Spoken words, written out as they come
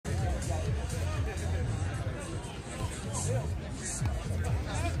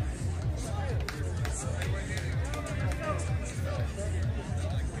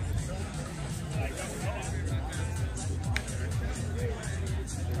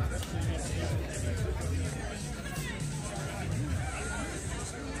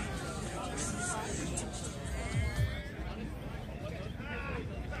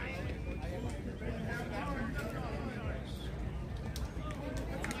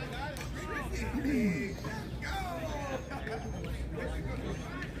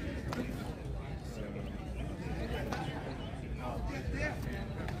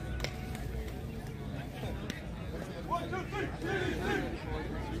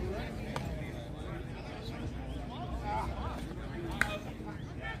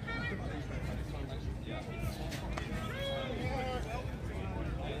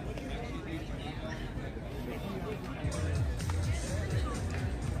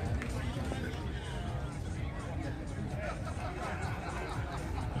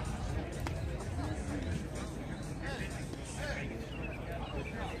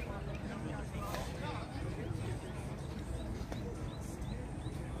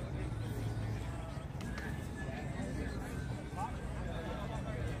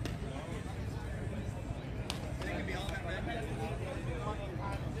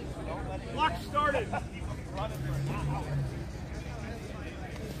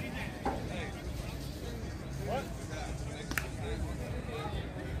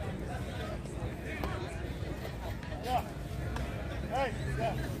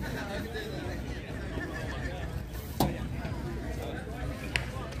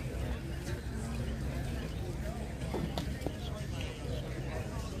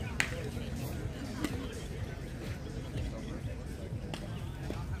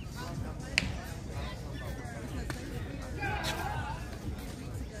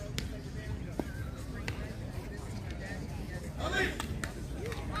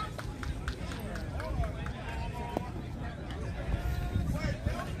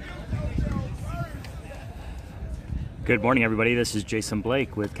Good morning, everybody. This is Jason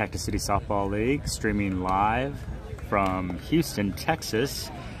Blake with Cactus City Softball League, streaming live from Houston, Texas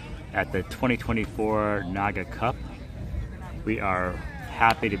at the 2024 NAGAAA Cup. We are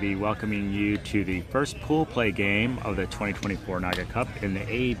happy to be welcoming you to the first pool play game of the 2024 NAGAAA Cup in the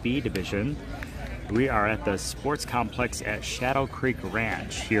A-B division. We are at the sports complex at Shadow Creek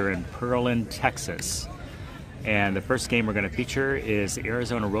Ranch here in Pearland, Texas. And the first game we're going to feature is the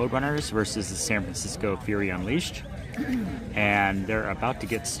Arizona Roadrunners versus the San Francisco Fury Unleashed. And they're about to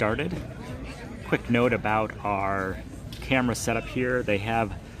get started. Quick note about our camera setup here. They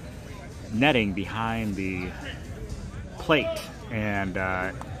have netting behind the plate and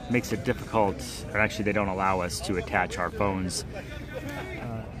makes it difficult, or actually they don't allow us to attach our phones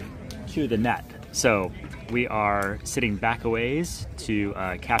to the net. So we are sitting back a ways to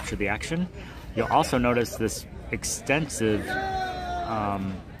capture the action. You'll also notice this extensive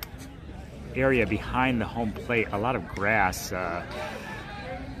area behind the home plate, a lot of grass,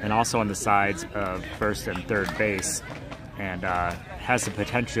 and also on the sides of first and third base, and has the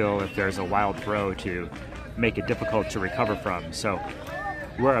potential, if there's a wild throw, to make it difficult to recover from. So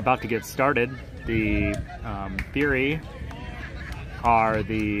we're about to get started. The Fury are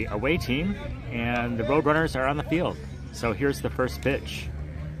the away team and the Roadrunners are on the field. So here's the first pitch.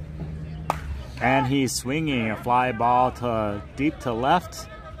 And he's swinging a fly ball to deep to left.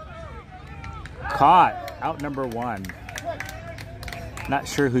 Caught, out number one. Not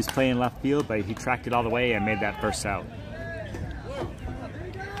sure who's playing left field, but he tracked it all the way and made that first out.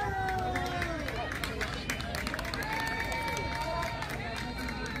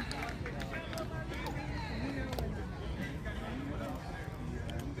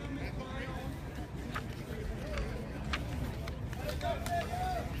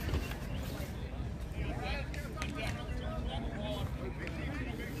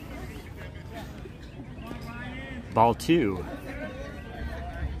 Ball two.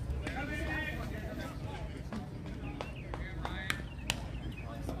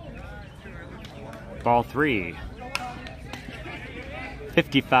 Ball three.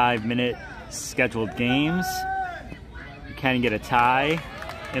 55-minute scheduled games. You can get a tie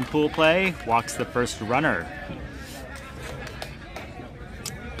in pool play. Walks the first runner.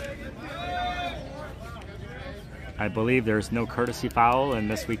 I believe there's no courtesy foul in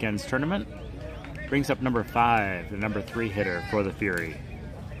this weekend's tournament. Brings up number 5, the number 3 hitter for the Fury.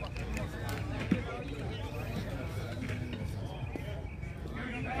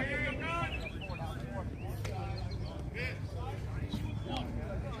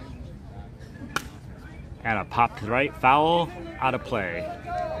 And a pop to the right, foul, out of play.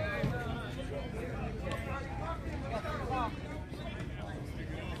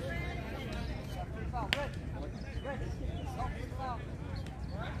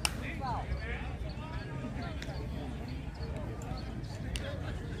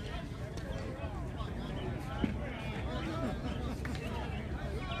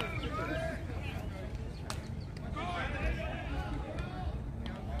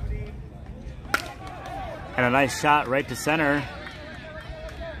 And a nice shot right to center.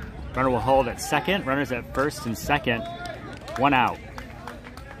 Runner will hold at second. Runners at first and second. One out.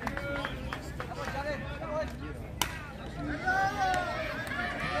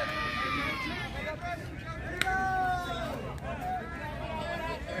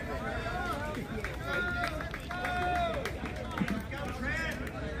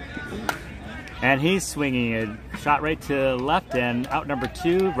 And he's swinging a shot right to left, and out number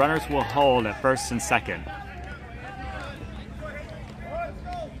 2. Runners will hold at first and second.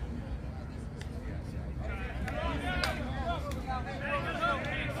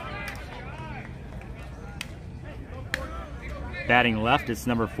 Batting left, it's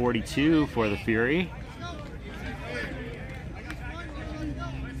number 42 for the Fury.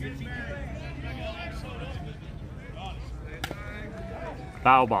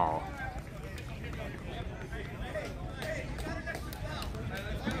 Foul ball.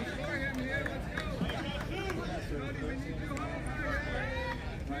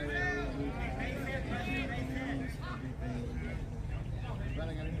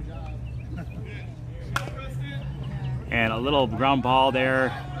 And a little ground ball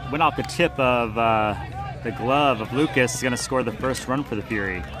there. Went off the tip of the glove of Lucas. He's going to score the first run for the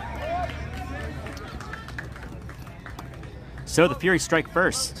Fury. So the Fury strike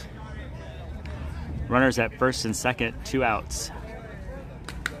first. Runners at first and second, 2 outs.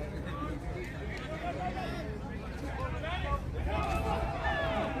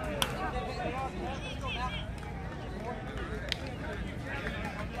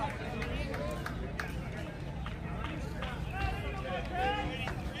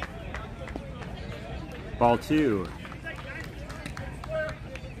 Ball 2.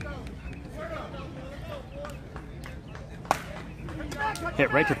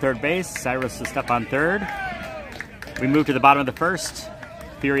 Hit right to third base. Cyrus will step on third. We move to the bottom of the first.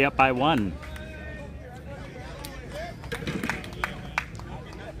 Fury up by 1.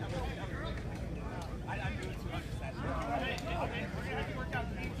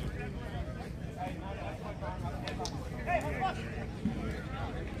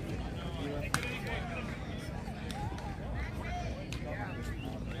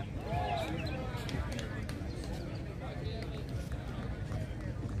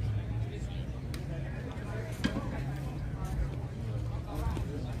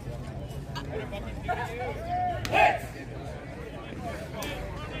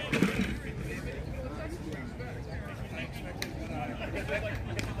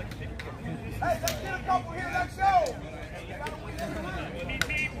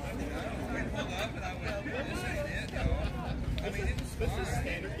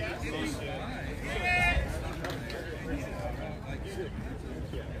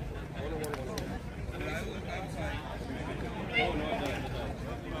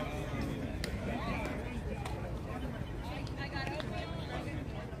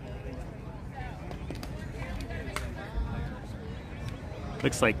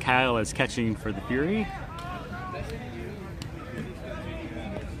 Looks like Kyle is catching for the Fury.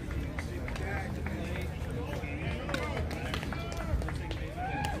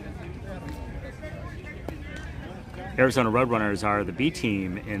 Arizona Roadrunners are the B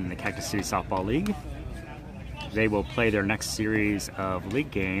team in the Cactus City Softball League. They will play their next series of league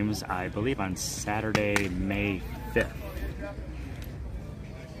games, I believe, on Saturday, May 5th.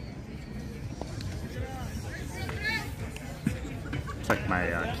 Check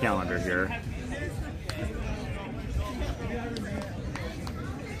my calendar here.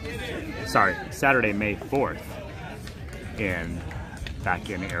 Sorry, Saturday, May 4th, back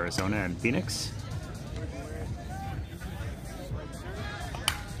in Arizona and Phoenix.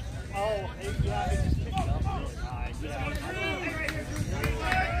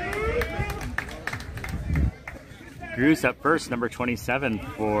 Drew's up first, number 27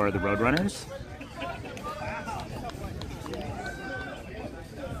 for the Roadrunners.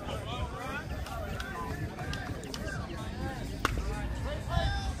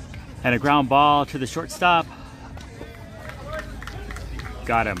 And a ground ball to the shortstop.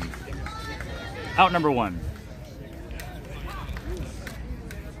 Got him. Out number 1.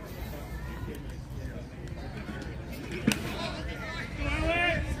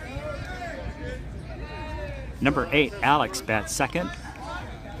 Number 8, Alex bats second.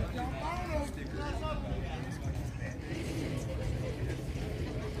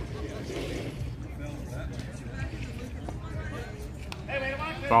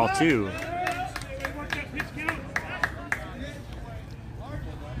 Ball 2.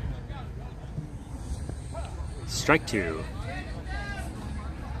 Strike 2.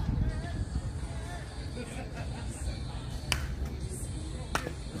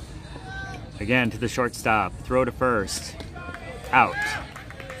 Again to the shortstop. Throw to first. Out.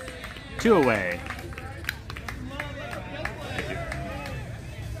 2 away.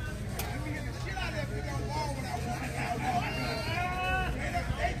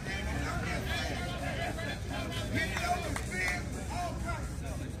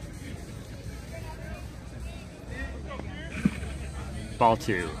 Ball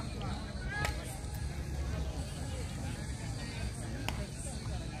 2.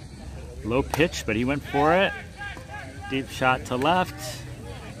 Low pitch, but he went for it. Deep shot to left.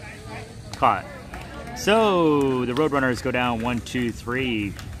 Caught. So the Roadrunners go down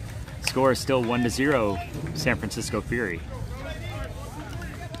 1-2-3. Score is still 1-0. San Francisco Fury.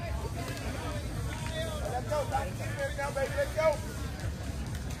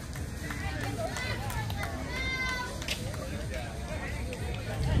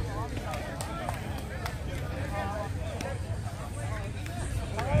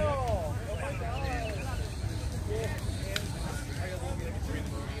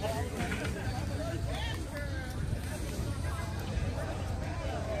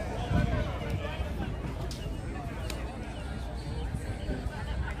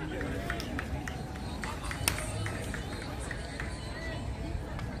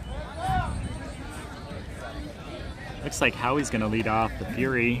 Looks like Howie's going to lead off the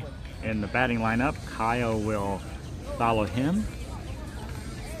Fury in the batting lineup. Kyle will follow him.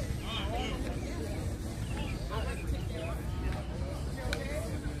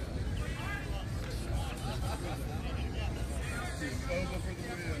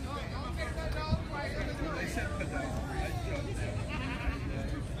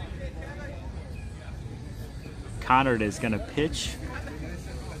 Conard is going to pitch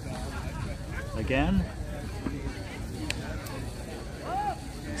again.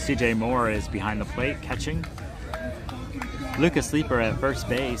 CJ Moore is behind the plate catching. Lucas Leeper at first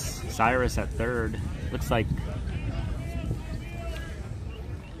base. Cyrus at third. Looks like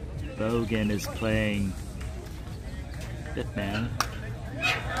Bogan is playing fifth man.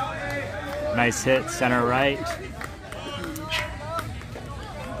 Nice hit, center right.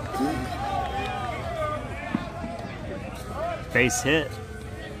 Base hit.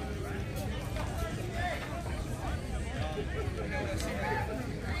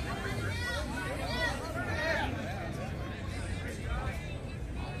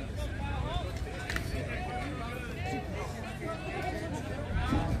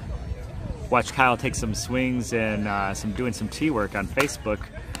 Watch Kyle take some swings and doing some tee work on Facebook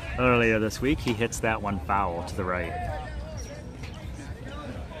earlier this week. He hits that one foul to the right.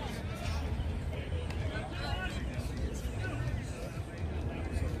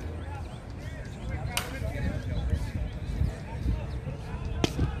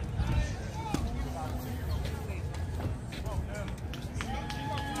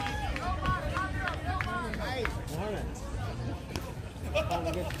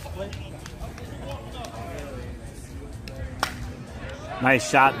 Nice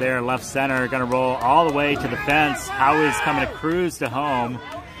shot there, left center, gonna roll all the way to the fence. Howie's coming to cruise to home,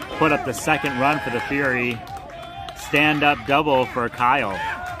 put up the second run for the Fury. Stand up double for Kyle.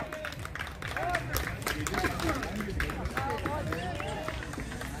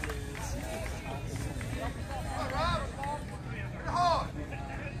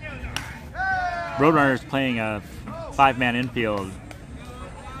 Roadrunners playing a 5-man infield,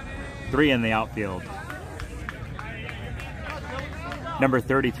 3 in the outfield. Number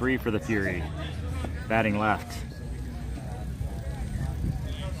 33 for the Fury, batting left.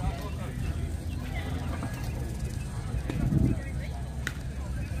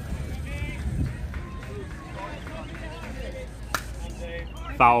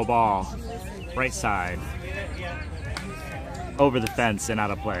 Foul ball, right side, over the fence and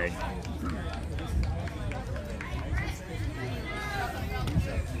out of play.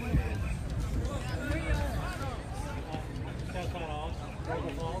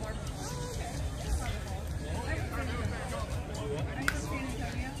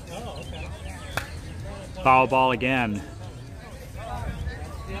 Foul ball again.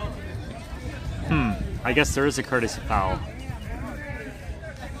 I guess there is a courtesy foul.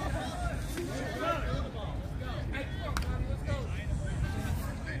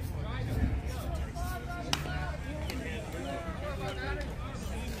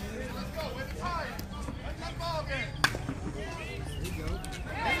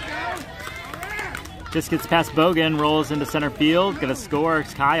 Just gets past Bogan, rolls into center field, gonna score.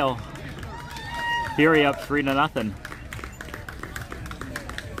 It's Kyle. Fury up 3-0.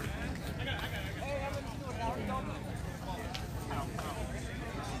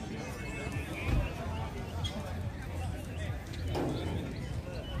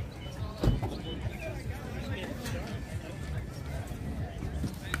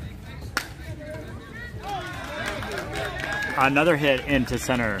 Another hit into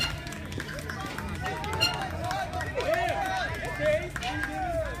center.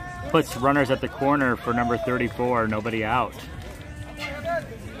 Puts runners at the corner for number 34, nobody out.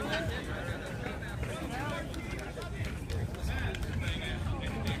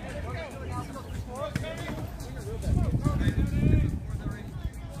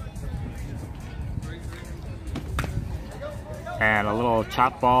 And a little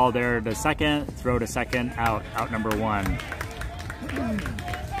chop ball there to second, throw to second, out number 1.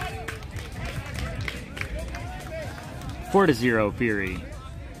 Four to 0 Fury.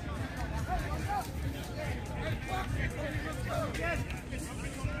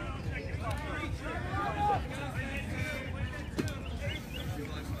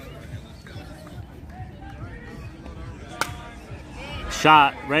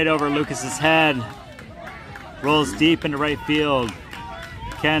 Shot right over Lucas's head. Rolls deep into right field.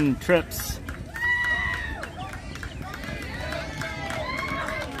 Ken trips.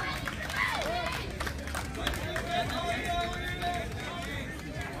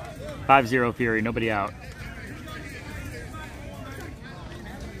 Five 0 Fury, nobody out.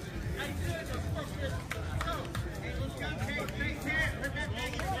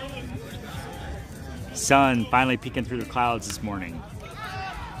 Sun finally peeking through the clouds this morning.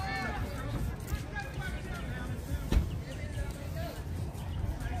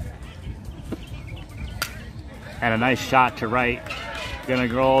 And a nice shot to right.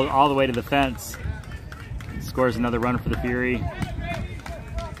 Gonna roll all the way to the fence. Scores another run for the Fury.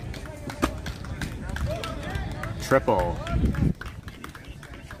 Triple.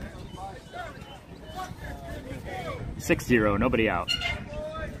 6-0, nobody out.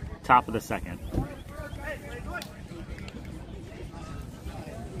 Top of the second.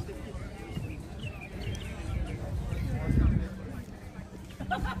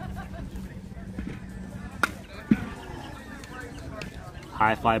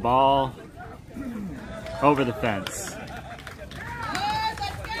 High fly ball over the fence.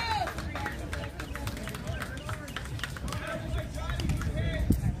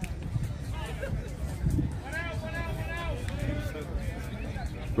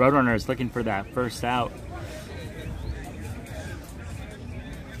 Roadrunners looking for that first out.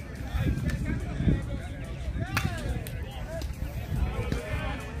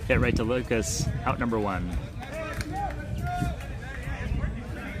 Hit right to Lucas, out number 1.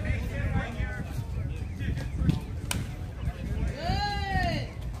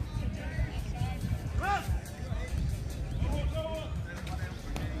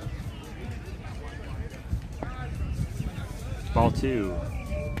 Ball 2.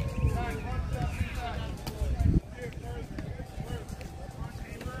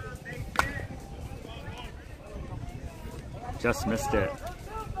 Just missed it.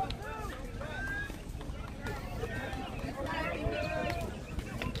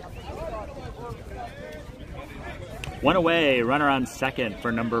 One away, runner on second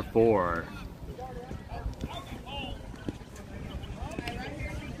for number 4.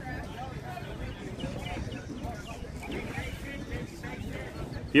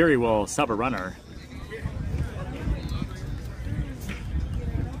 Fury will sub a runner.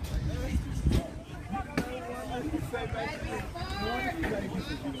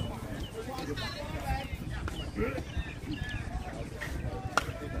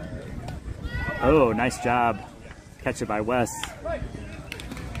 Oh, nice job. Catch it by Wes.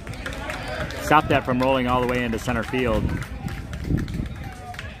 Stop that from rolling all the way into center field.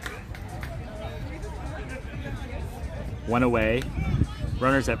 One away.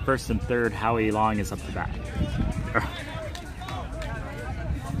 Runners at first and third. Howie Long is up to bat.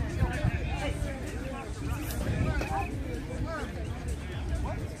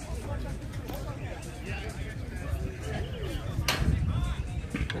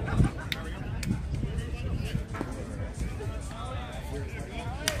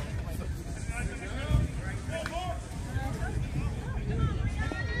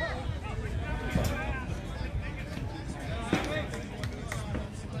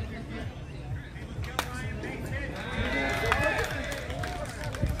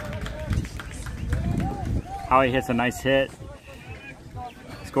 Howie hits a nice hit,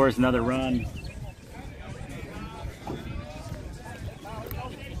 scores another run.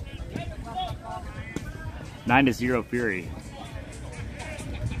 Nine to 0 Fury.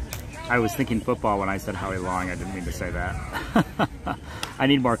 I was thinking football when I said Howie Long. I didn't mean to say that. I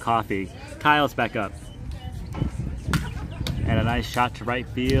need more coffee. Kyle's back up. And a nice shot to right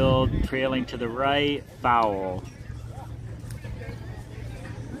field, trailing to the right, foul.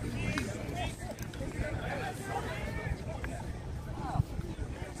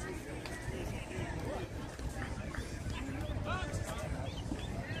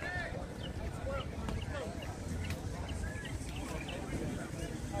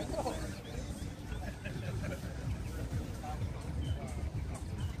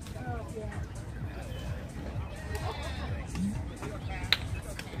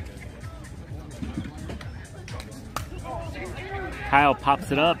 Kyle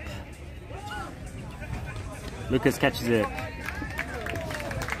pops it up. Lucas catches it.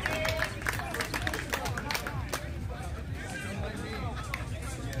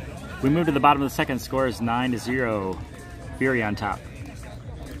 We move to the bottom of the second. Score is 9 to 0. Fury on top.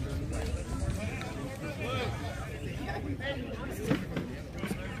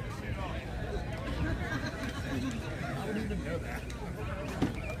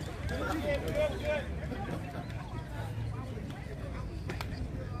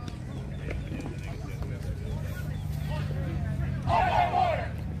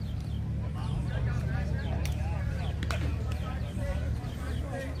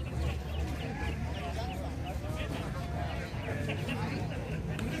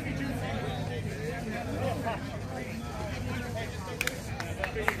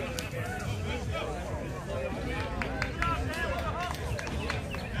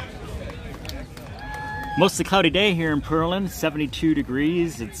 Mostly cloudy day here in Pearland, 72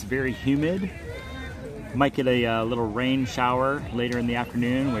 degrees. It's very humid. Might get a little rain shower later in the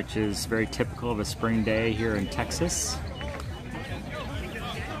afternoon, which is very typical of a spring day here in Texas.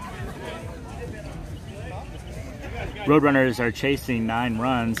 Roadrunners are chasing 9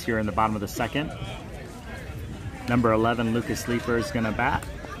 runs here in the bottom of the second. Number 11, Lucas Leeper, is gonna bat.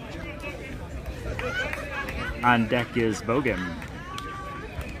 On deck is Bogan.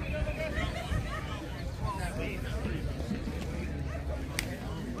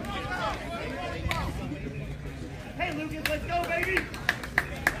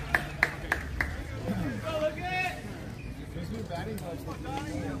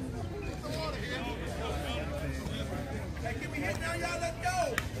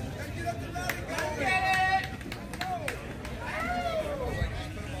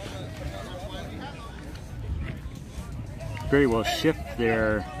 Greer will shift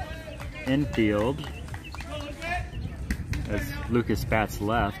their infield as Lucas bats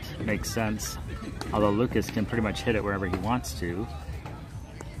left. Makes sense, although Lucas can pretty much hit it wherever he wants to.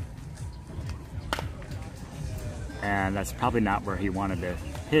 And that's probably not where he wanted to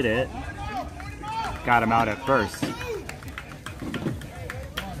hit it. Got him out at first.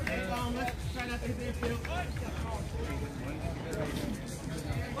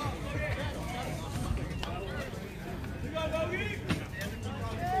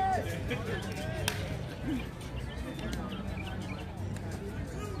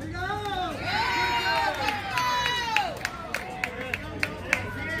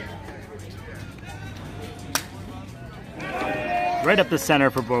 Right up the center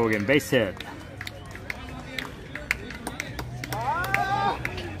for Bogan, base hit.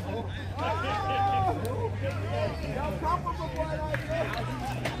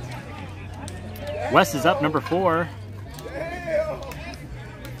 West is up, number 4.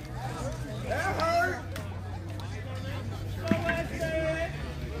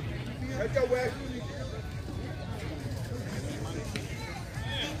 Let's go, West.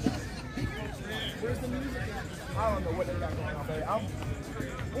 Where's the music? I don't know what they got going on, baby.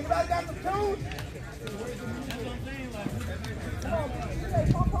 Anybody got some tunes?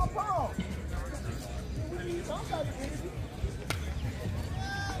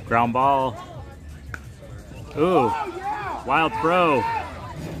 Ground ball. Ooh, wild throw.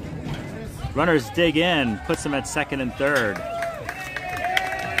 Runners dig in, puts them at second and third.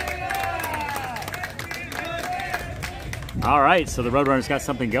 All right, so the Roadrunners got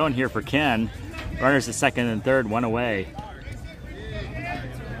something going here for Ken. Runners at second and third, 1 away.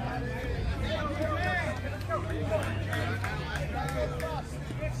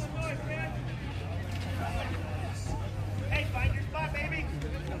 Hey, find your spot, baby.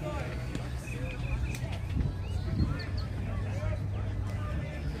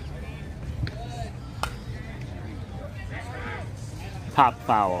 Pop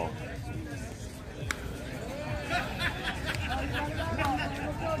foul.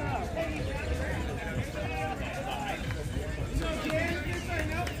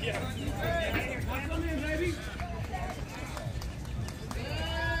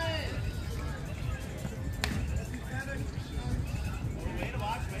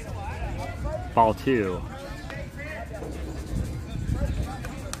 Ball 2.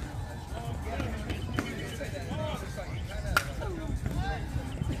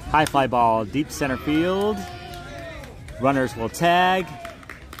 High fly ball, deep center field. Runners will tag.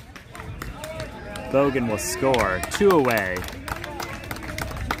 Bogan will score. 2 away.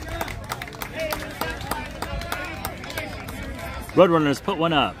 Roadrunners put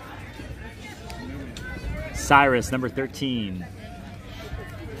one up. Cyrus, number 13.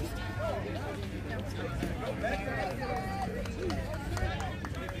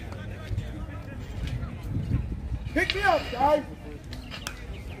 Pick me up, guys.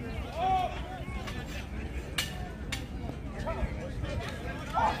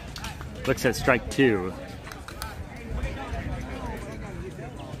 Looks at strike 2.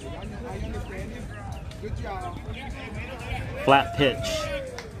 Good job. Flat pitch.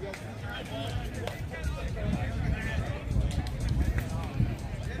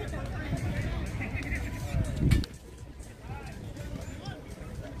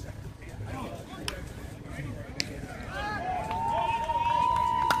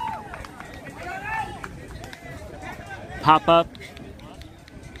 Pop up.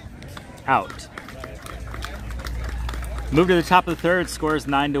 Out. Move to the top of the third, scores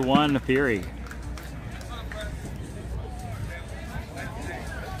 9-1 Fury.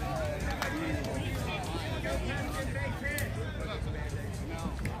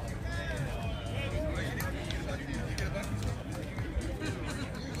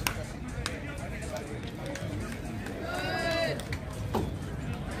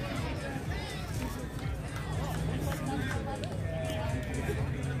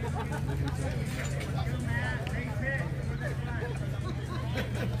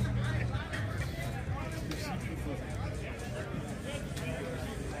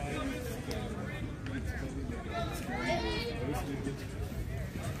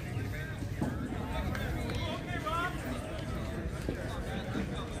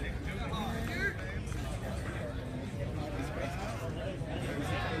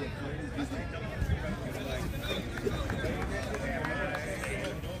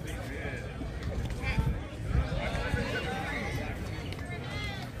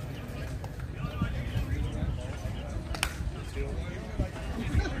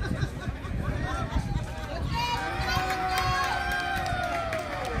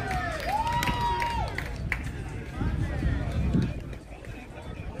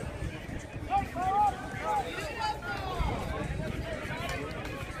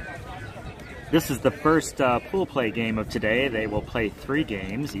 This is the first pool play game of today. They will play 3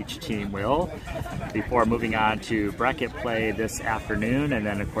 games, each team will, before moving on to bracket play this afternoon, and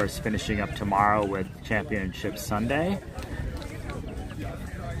then of course finishing up tomorrow with Championship Sunday.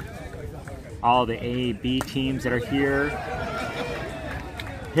 All the A, B teams that are here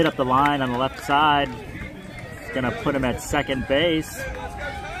hit up the line on the left side. It's gonna put him at second base.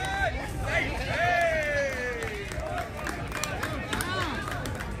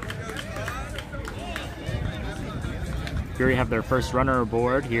 Fury have their first runner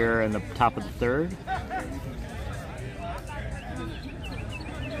aboard here in the top of the 3rd.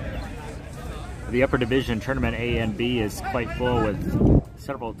 The upper division tournament A and B is quite full with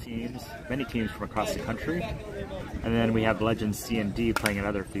several teams, many teams from across the country. And then we have Legends C and D playing in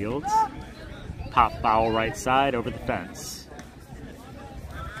other fields. Pop foul right side over the fence.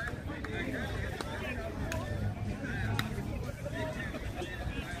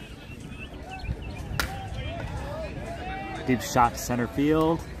 Deep shot to center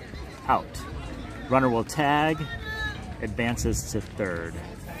field, out. Runner will tag, advances to 3rd.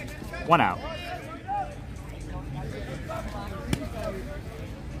 1 out.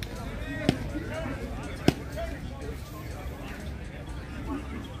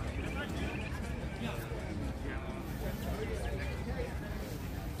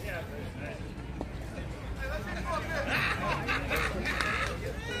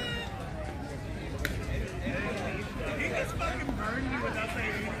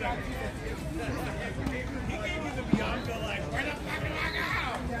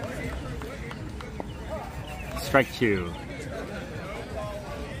 Strike 2.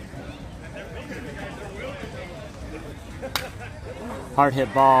 Hard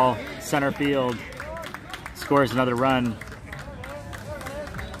hit ball, center field, scores another run.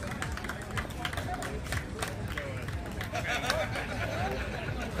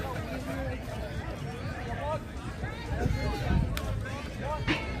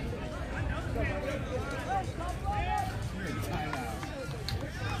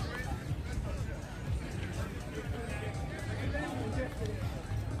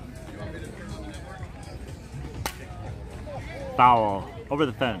 Foul over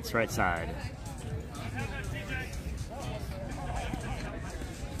the fence, right side.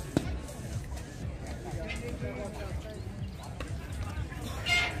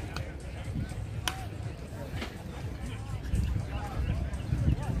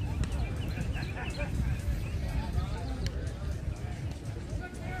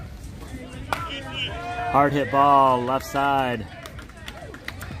 Hard hit ball, left side.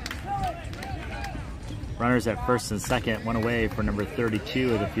 Runners at first and second, 1 away for number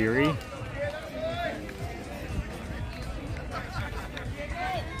 32 of the Fury.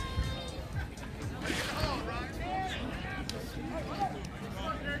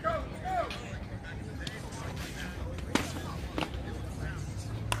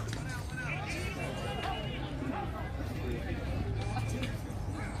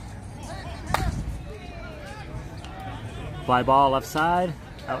 Fly ball left side,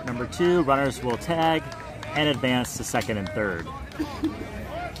 out number 2. Runners will tag and advance to 2nd and 3rd.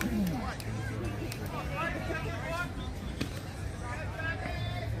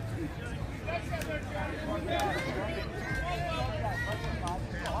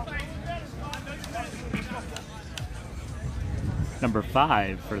 Number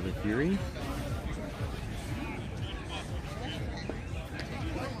 5 for the Fury.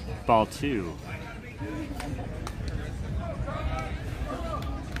 Ball 2.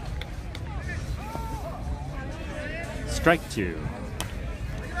 Strike 2.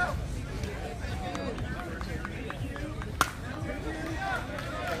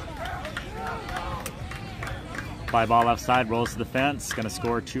 Fly ball left side, rolls to the fence, gonna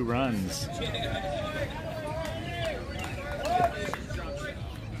score 2 runs.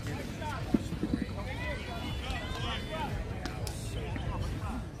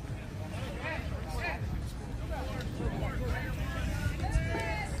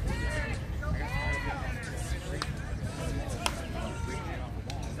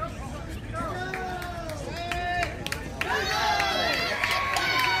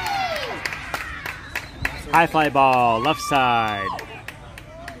 High fly ball, left side.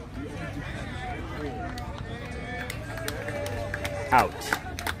 Out.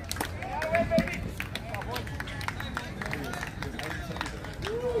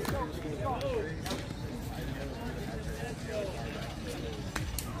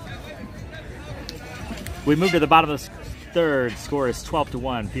 We move to the bottom of the 3rd. Score is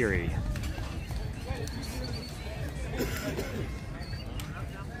 12-1, Fury.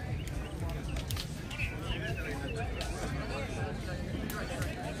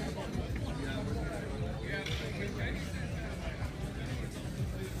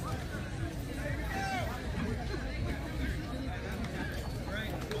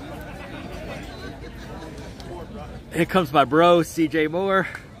 Here comes my bro, CJ Moore.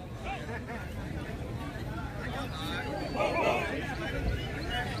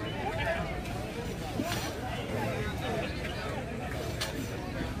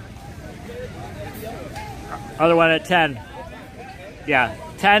 Other one at 10. Yeah,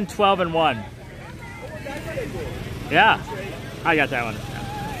 10, 12, and 1. Yeah, I got that one.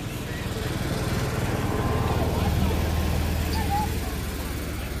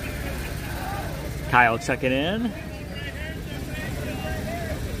 Kyle checking in.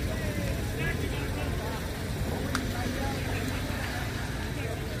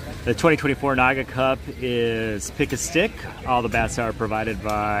 The 2024 NAGAAA Cup is pick a stick. All the bats are provided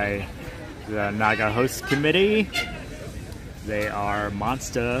by the NAGAAA host committee. They are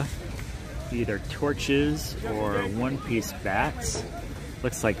Monster, either torches or one-piece bats.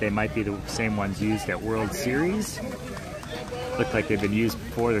 Looks like they might be the same ones used at World Series. Look like they've been used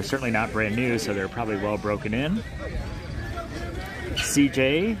before. They're certainly not brand new, so they're probably well broken in.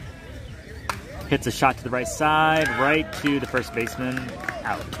 CJ hits a shot to the right side, right to the first baseman,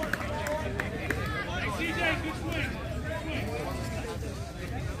 out.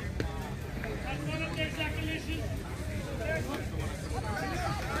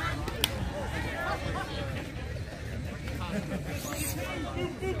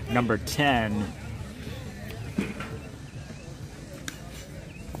 Number 10.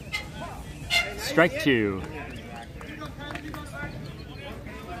 Strike 2.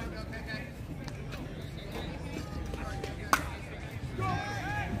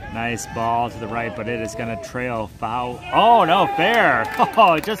 Nice ball to the right, but it is going to trail foul. Oh, no, fair.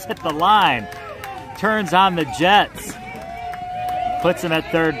 Oh, it just hit the line. Turns on the Jets. Puts him at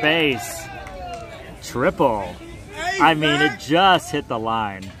third base. Triple. I mean, it just hit the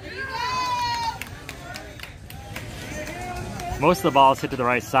line. Most of the balls hit to the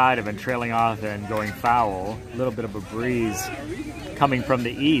right side have been trailing off and going foul. A little bit of a breeze coming from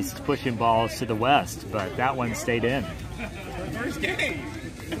the east, pushing balls to the west, but that one stayed in. First game.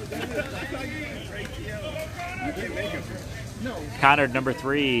 Connor, number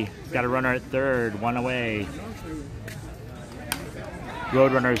 3, got a runner at third, 1 away.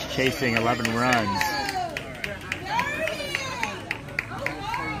 Roadrunners chasing 11 runs.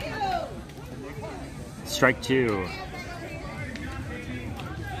 Strike 2.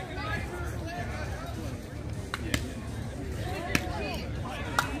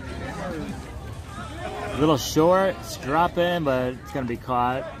 A little short, it's dropping, but it's going to be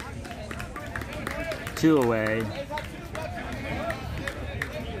caught. 2 away.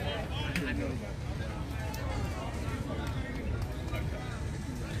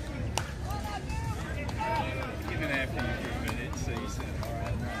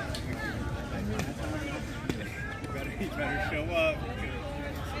 You better show up.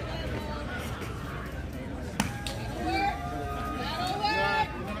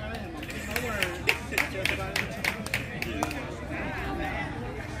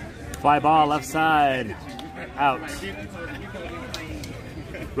 Fly ball left side, out.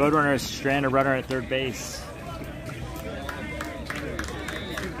 Roadrunners strand a runner at third base.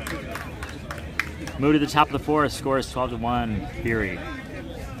 Move to the top of the 4th, scores 12-1, Beery.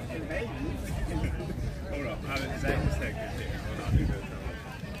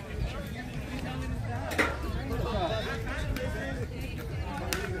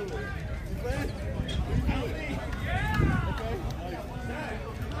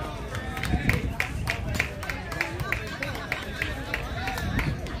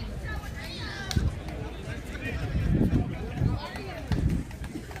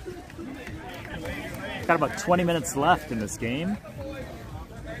 Got about 20 minutes left in this game.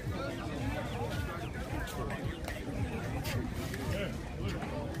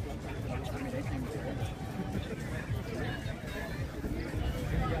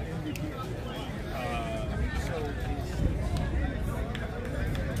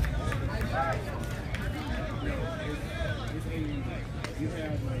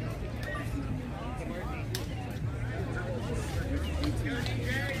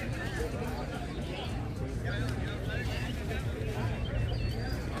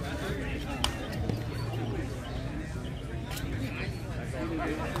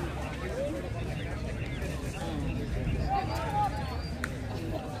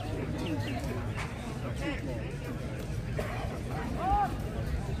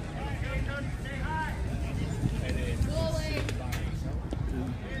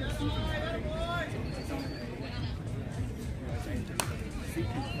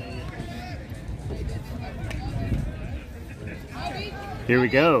 Here we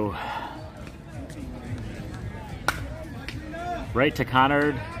go. Right to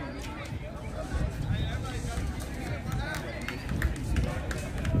Connard.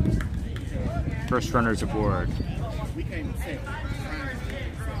 First runners aboard. We came to second.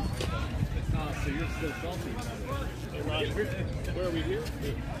 So you're still salty. Where are we here?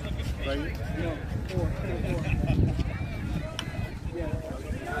 Right here? No, four. Yeah.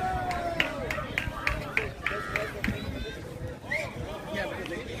 Yeah, because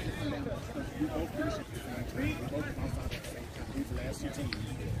they come down. We both finished at the same time. We both outside at the same time. These are the last two teams.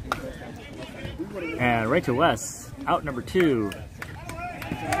 And right to West, out number 2.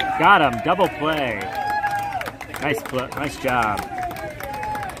 Got him, double play. Nice job.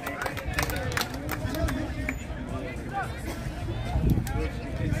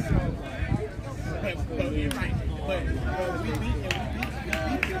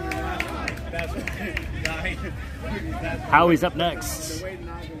 Howie's up next.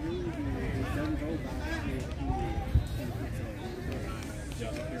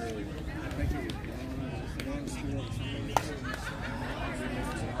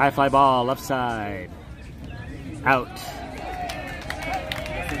 High fly ball, left side. Out.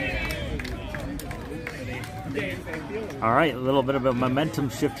 All right, a little bit of a momentum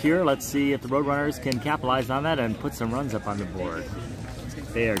shift here. Let's see if the Roadrunners can capitalize on that and put some runs up on the board.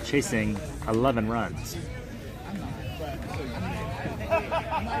 They are chasing 11 runs.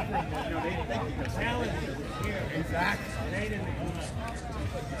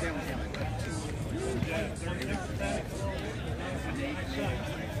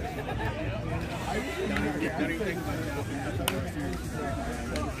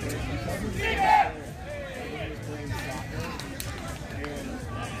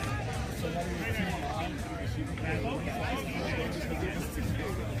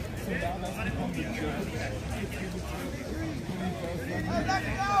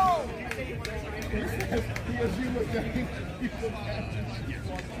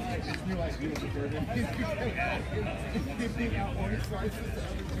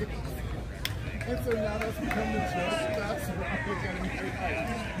 And so now that's become the joke. That's why we're going to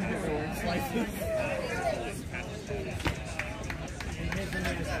get orange slices.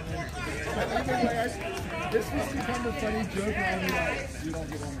 This has become a funny joke where I'll be like, you don't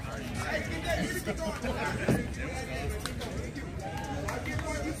get orange slices.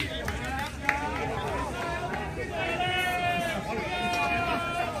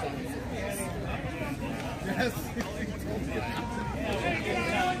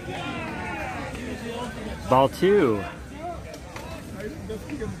 Ball 2.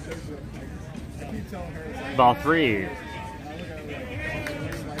 Ball 3.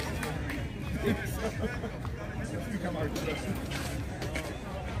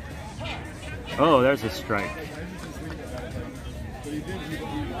 Oh, there's a strike.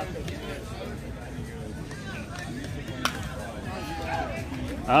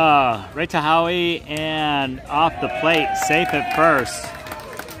 Right to Howie and off the plate, safe at first.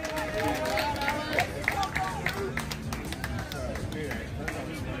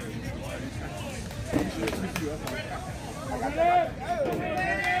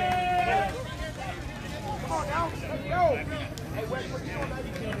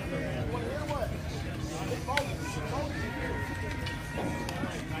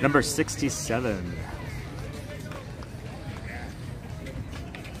 Number 67.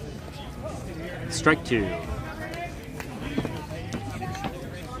 Strike 2.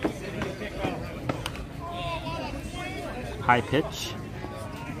 High pitch.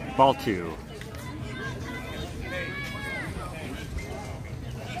 Ball 2.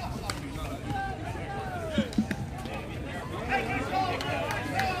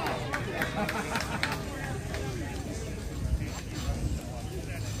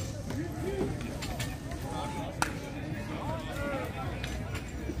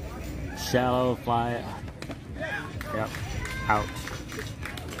 Shallow fly. Yep. Out.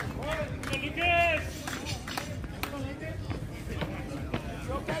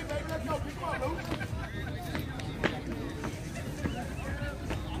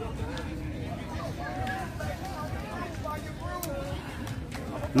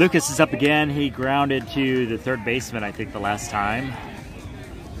 Lucas is up again. He grounded to the third baseman, I think, the last time.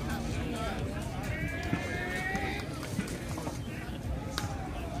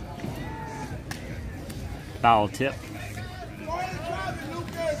 Foul tip.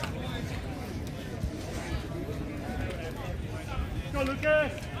 Go,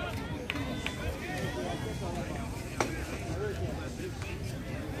 Lucas!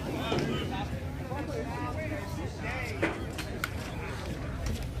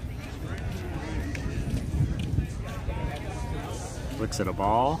 Looks at a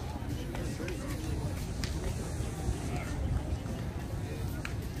ball.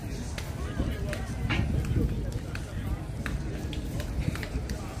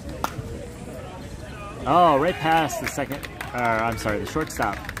 Oh, right past the second, I'm sorry, the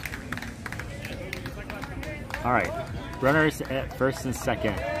shortstop. All right, runners at first and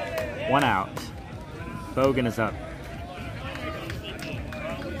second. 1 out. Bogan is up.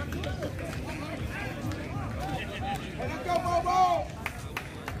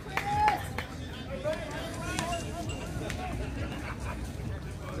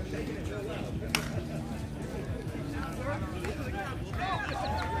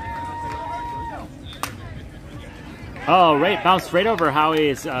 Oh, right, bounced right over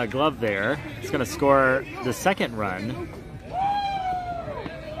Howie's glove there. He's going to score the second run.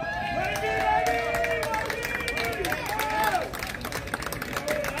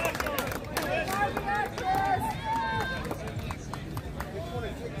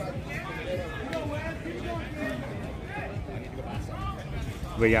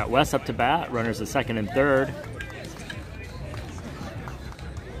 We got Wes up to bat, runners at second and third.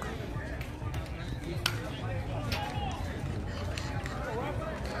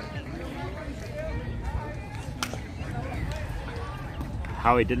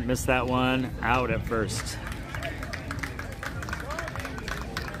 Howie didn't miss that one, out at first.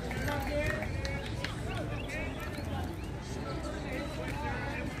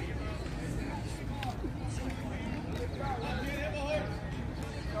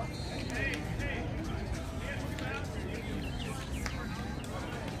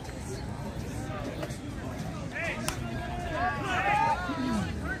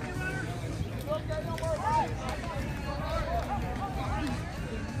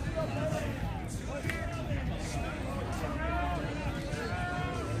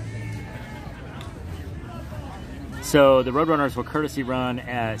 So the Roadrunners will courtesy run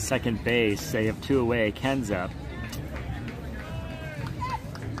at second base. They have 2 away. Ken's up.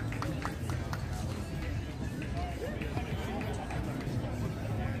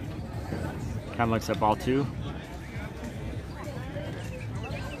 Ken looks at ball 2.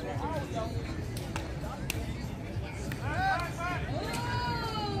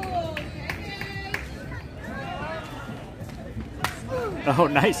 Oh,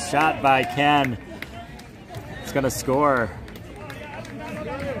 nice shot by Ken. Gonna score.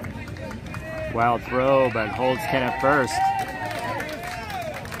 Wild throw, but holds Ken at first.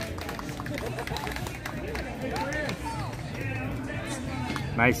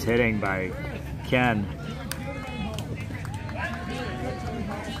 Nice hitting by Ken.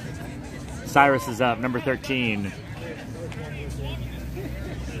 Cyrus is up, number 13.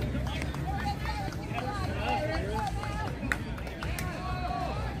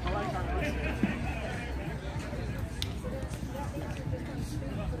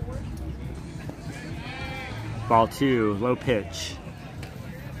 Ball 2, low pitch.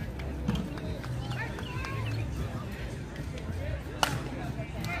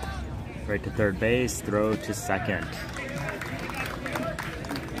 Right to third base, throw to second.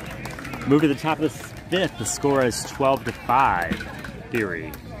 Move to the top of the 5th, the score is 12-5,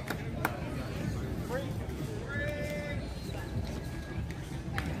 Theory.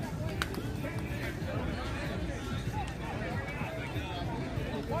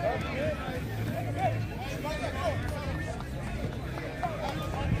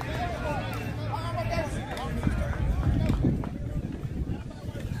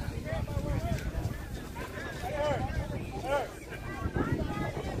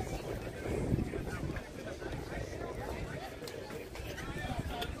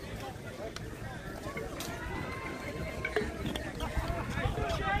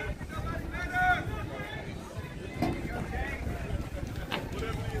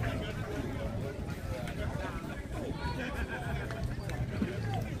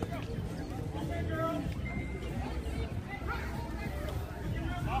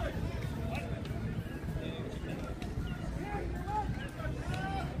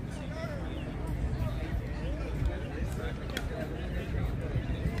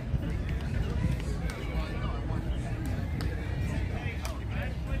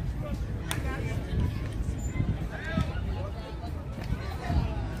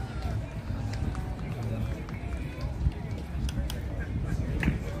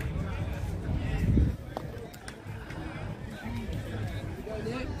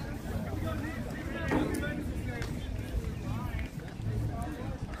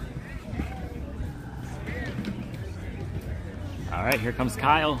 All right, here comes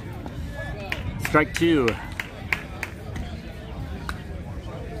Kyle. Strike 2.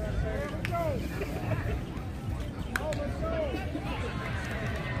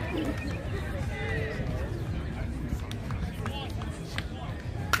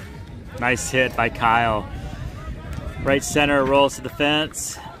 Nice hit by Kyle. Right center, rolls to the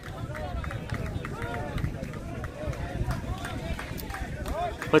fence.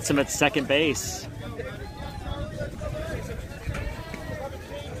 Puts him at second base.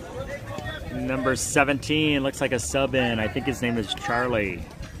 Number 17 looks like a sub in. I think his name is Charlie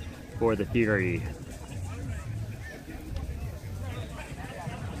for the Fury.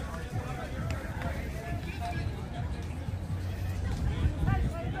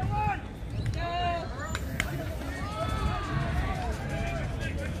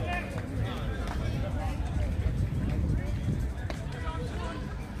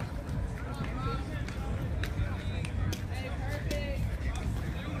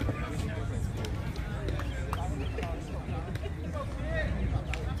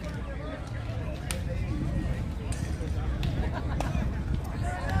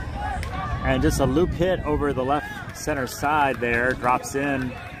 And just a loop hit over the left center side there, drops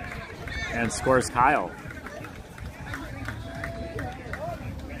in and scores Kyle.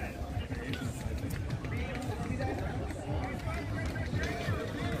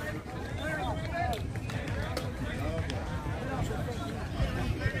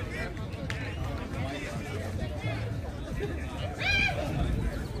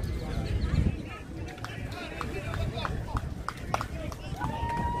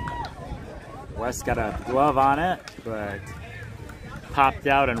 West got a glove on it, but popped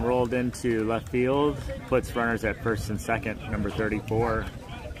out and rolled into left field. Puts runners at first and second, number 34.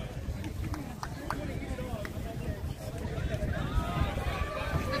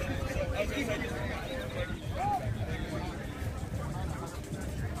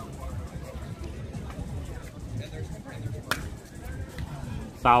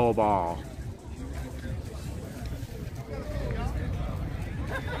 Foul ball.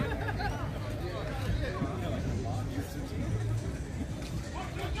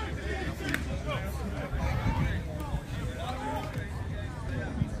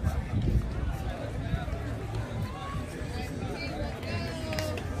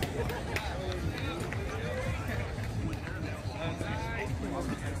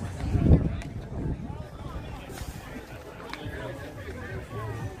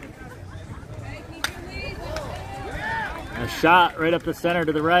 A shot right up the center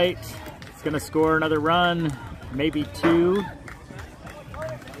to the right. It's gonna score another run, maybe two.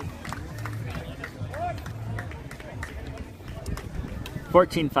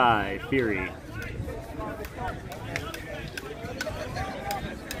 (14-5) Fury.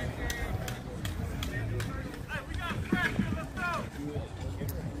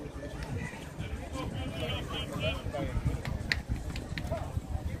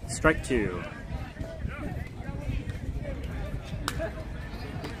 Strike two.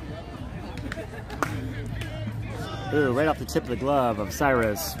 Ooh, right off the tip of the glove of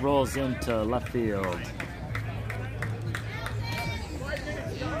Cyrus, rolls into left field.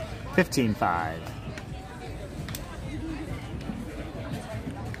 15-5.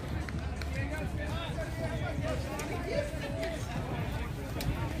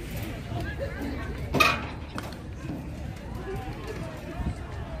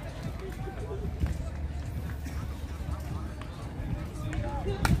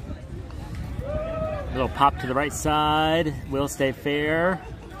 Little pop to the right side, will stay fair.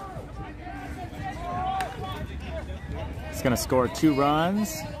 It's gonna score 2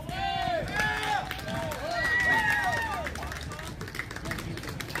 runs.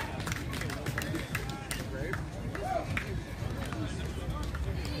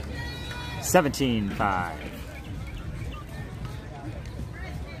 (17-5).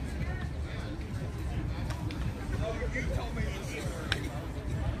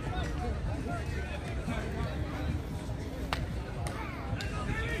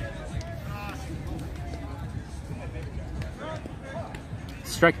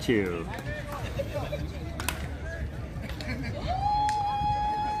 Strike two.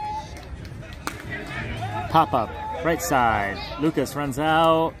 Pop up, right side. Lucas runs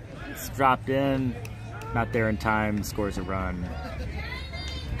out. It's dropped in. Not there in time. Scores a run.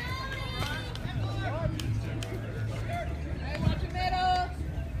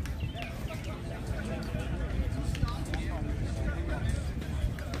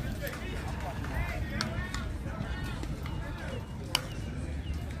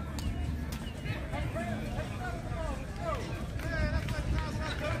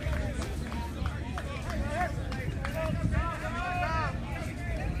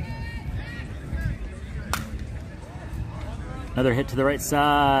 Another hit to the right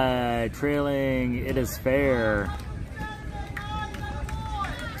side, trailing, it is fair.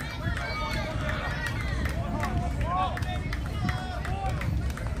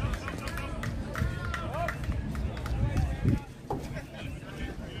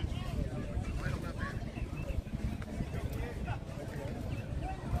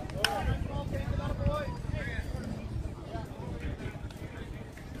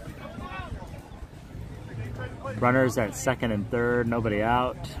 Runners at second and third, nobody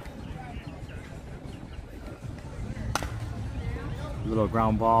out. Little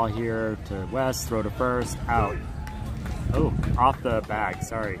ground ball here to West, throw to first, out. Oh, off the bag,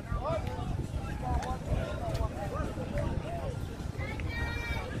 sorry.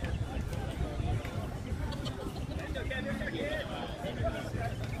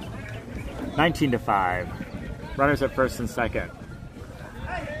 (19-5). Runners at first and second.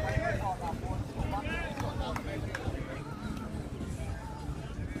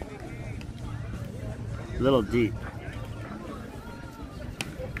 A little deep.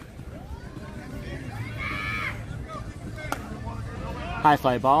 High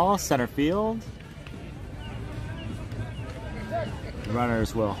fly ball, center field.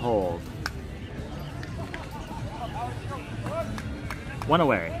 Runners will hold. One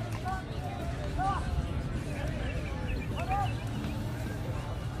away.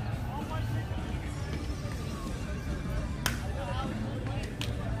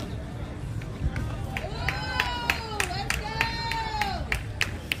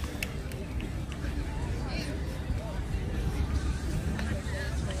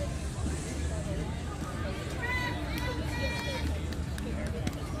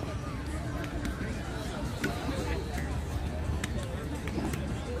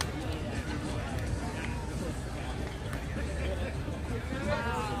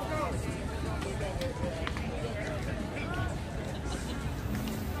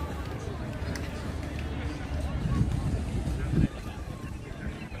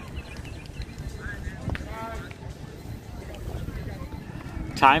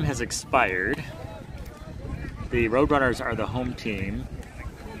 Time has expired. The Roadrunners are the home team.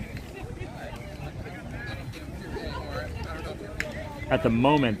 At the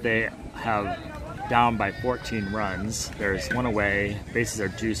moment, they have down by 14 runs. There's one away. Bases are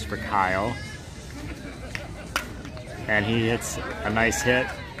juiced for Kyle. And he hits a nice hit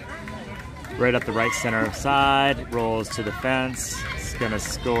right up the right center side, rolls to the fence. He's gonna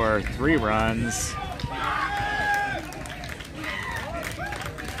score 3 runs.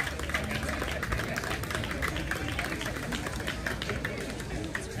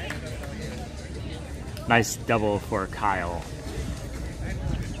 Nice double for Kyle.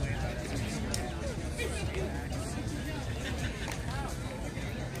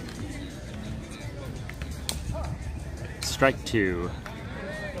 Strike 2.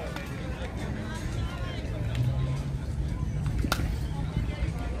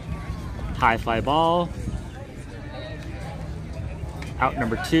 High fly ball. Out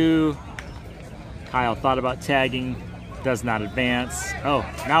number 2. Kyle thought about tagging, does not advance. Oh,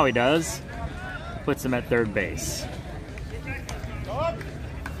 now he does. Puts him at third base.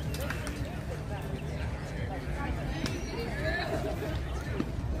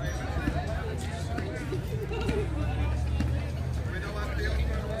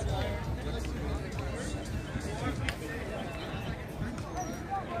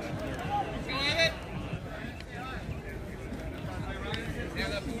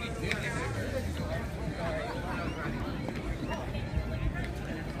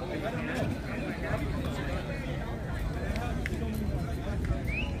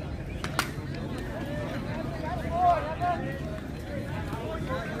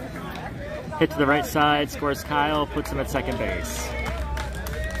 Hit to the right side, scores Kyle, puts him at second base.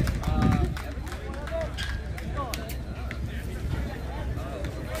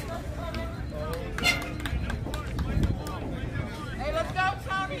 Hey, let's go,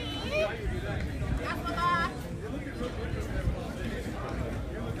 Tommy! That's my guy.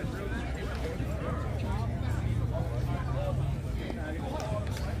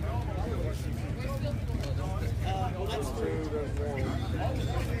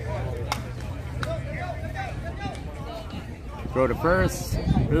 Throw to first.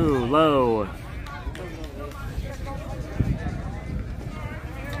 Ooh, low.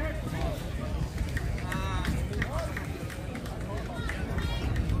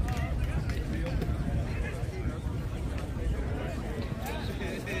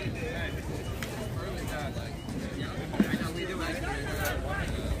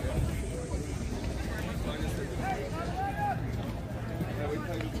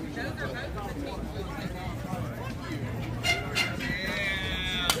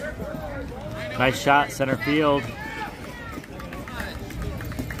 Nice shot, center field.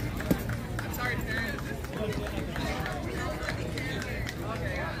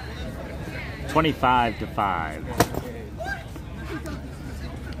 (25-5).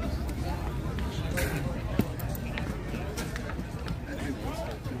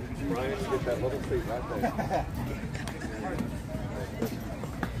 Ryan, get that little seat right there.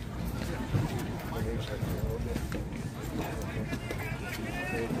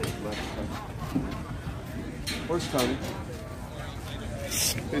 Where's Tony?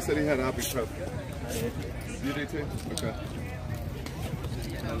 He said he had ibuprofen. You do too? Okay.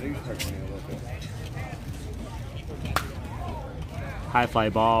 High fly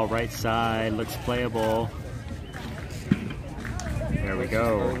ball, right side, looks playable. There we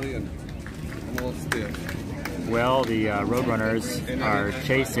go. Well, the Roadrunners are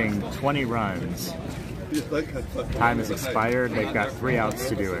chasing 20 runs. Time has expired. They've got 3 outs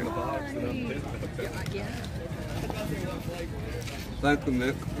to do it. Thank you,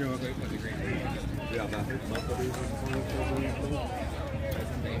 Nick.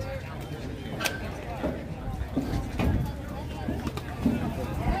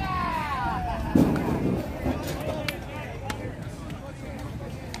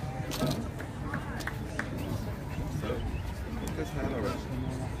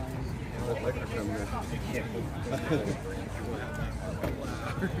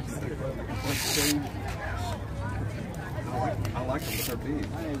 I like them, but they're big.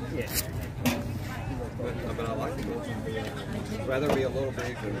 Yeah. But I like them. I'd rather be a little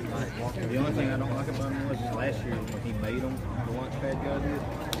big than walking. The only thing I don't like about them was last year when he made them, the launch pad guy did,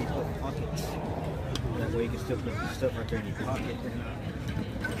 he put pockets. That way you can still put the stuff right there in your pocket.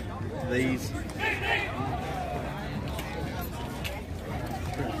 These.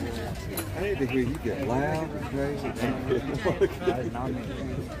 I need to hear you get loud and crazy. That is not me.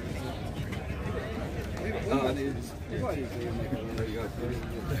 I need to there you go.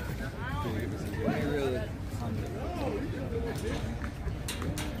 Really?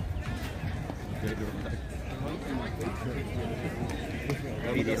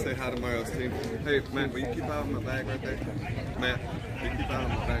 I'm going to say hi to Mario's team. Hey, Matt, will you keep eye on my bag right there? Matt, will you keep eye on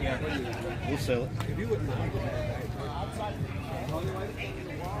my bag? Yeah. We'll sell it. If you wouldn't mind.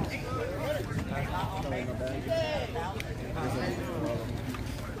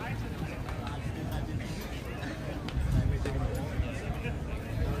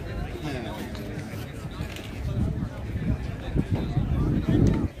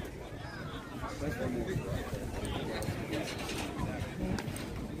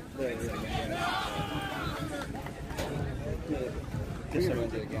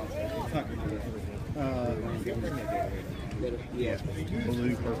 Yeah.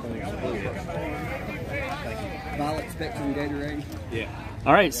 Blue, purple, Violet Spectrum Gatorade. yeah.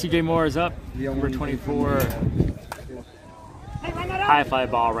 All right, CJ Moore is up. Number 24. High fly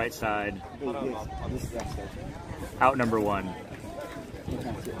ball, right side. Out number 1.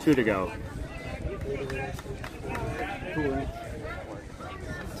 2 to go. Cool ranch.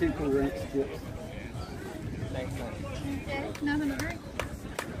 2 cool ranch chips. Nothing to drink?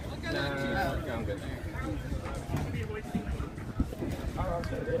 I'm good.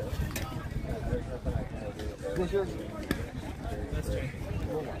 This yours?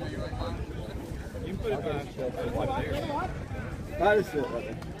 You can put it back there. That is it right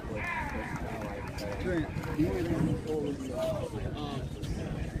there. Trent, do you want to move forward?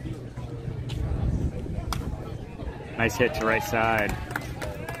 Nice hit to right side.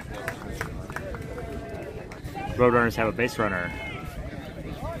 Roadrunners have a base runner.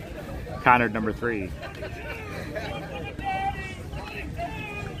 Connor, number 3.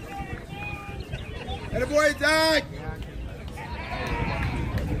 And a boy, Jack!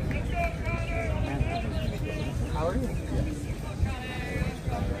 How are you?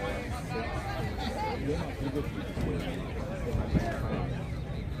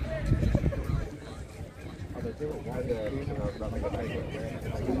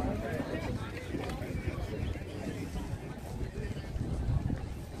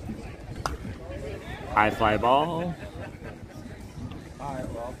 High fly ball.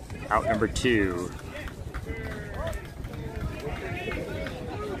 Out number 2.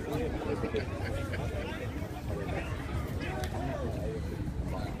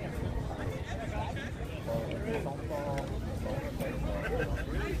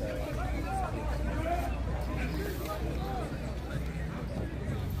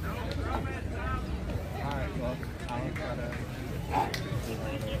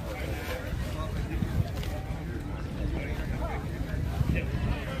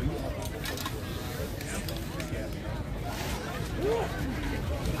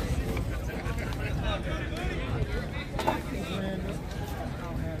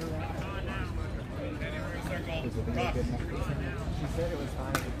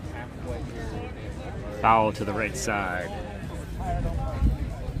 Foul to the right side.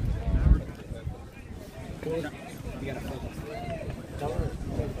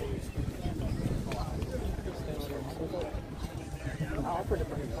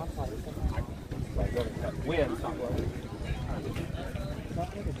 We haven't stopped.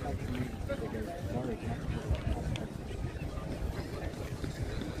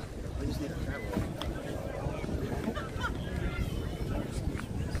 We just need to travel.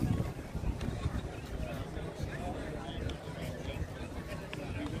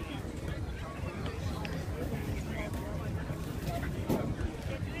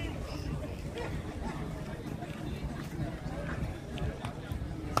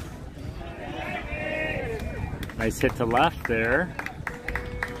 Nice hit to left there.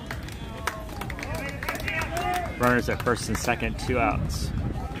 Runners at first and second, 2 outs.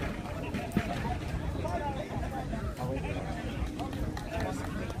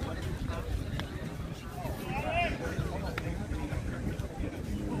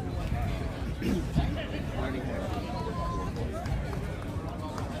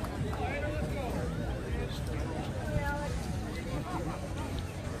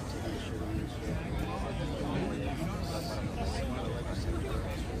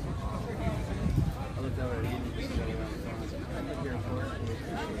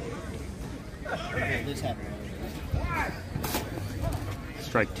 This happened.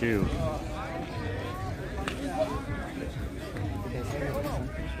 Strike 2.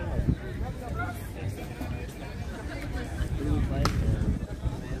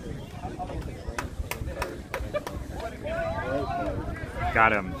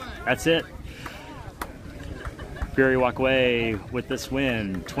 Got him. That's it. Fury walk away with this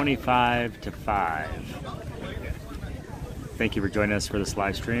win, 25-5. Thank you for joining us for this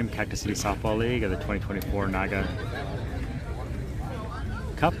live stream, Cactus City Softball League of the 2024 NAGAAA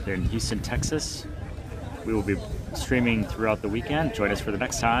Cup in Houston, Texas. We will be streaming throughout the weekend. Join us for the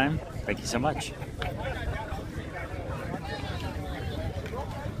next time. Thank you so much.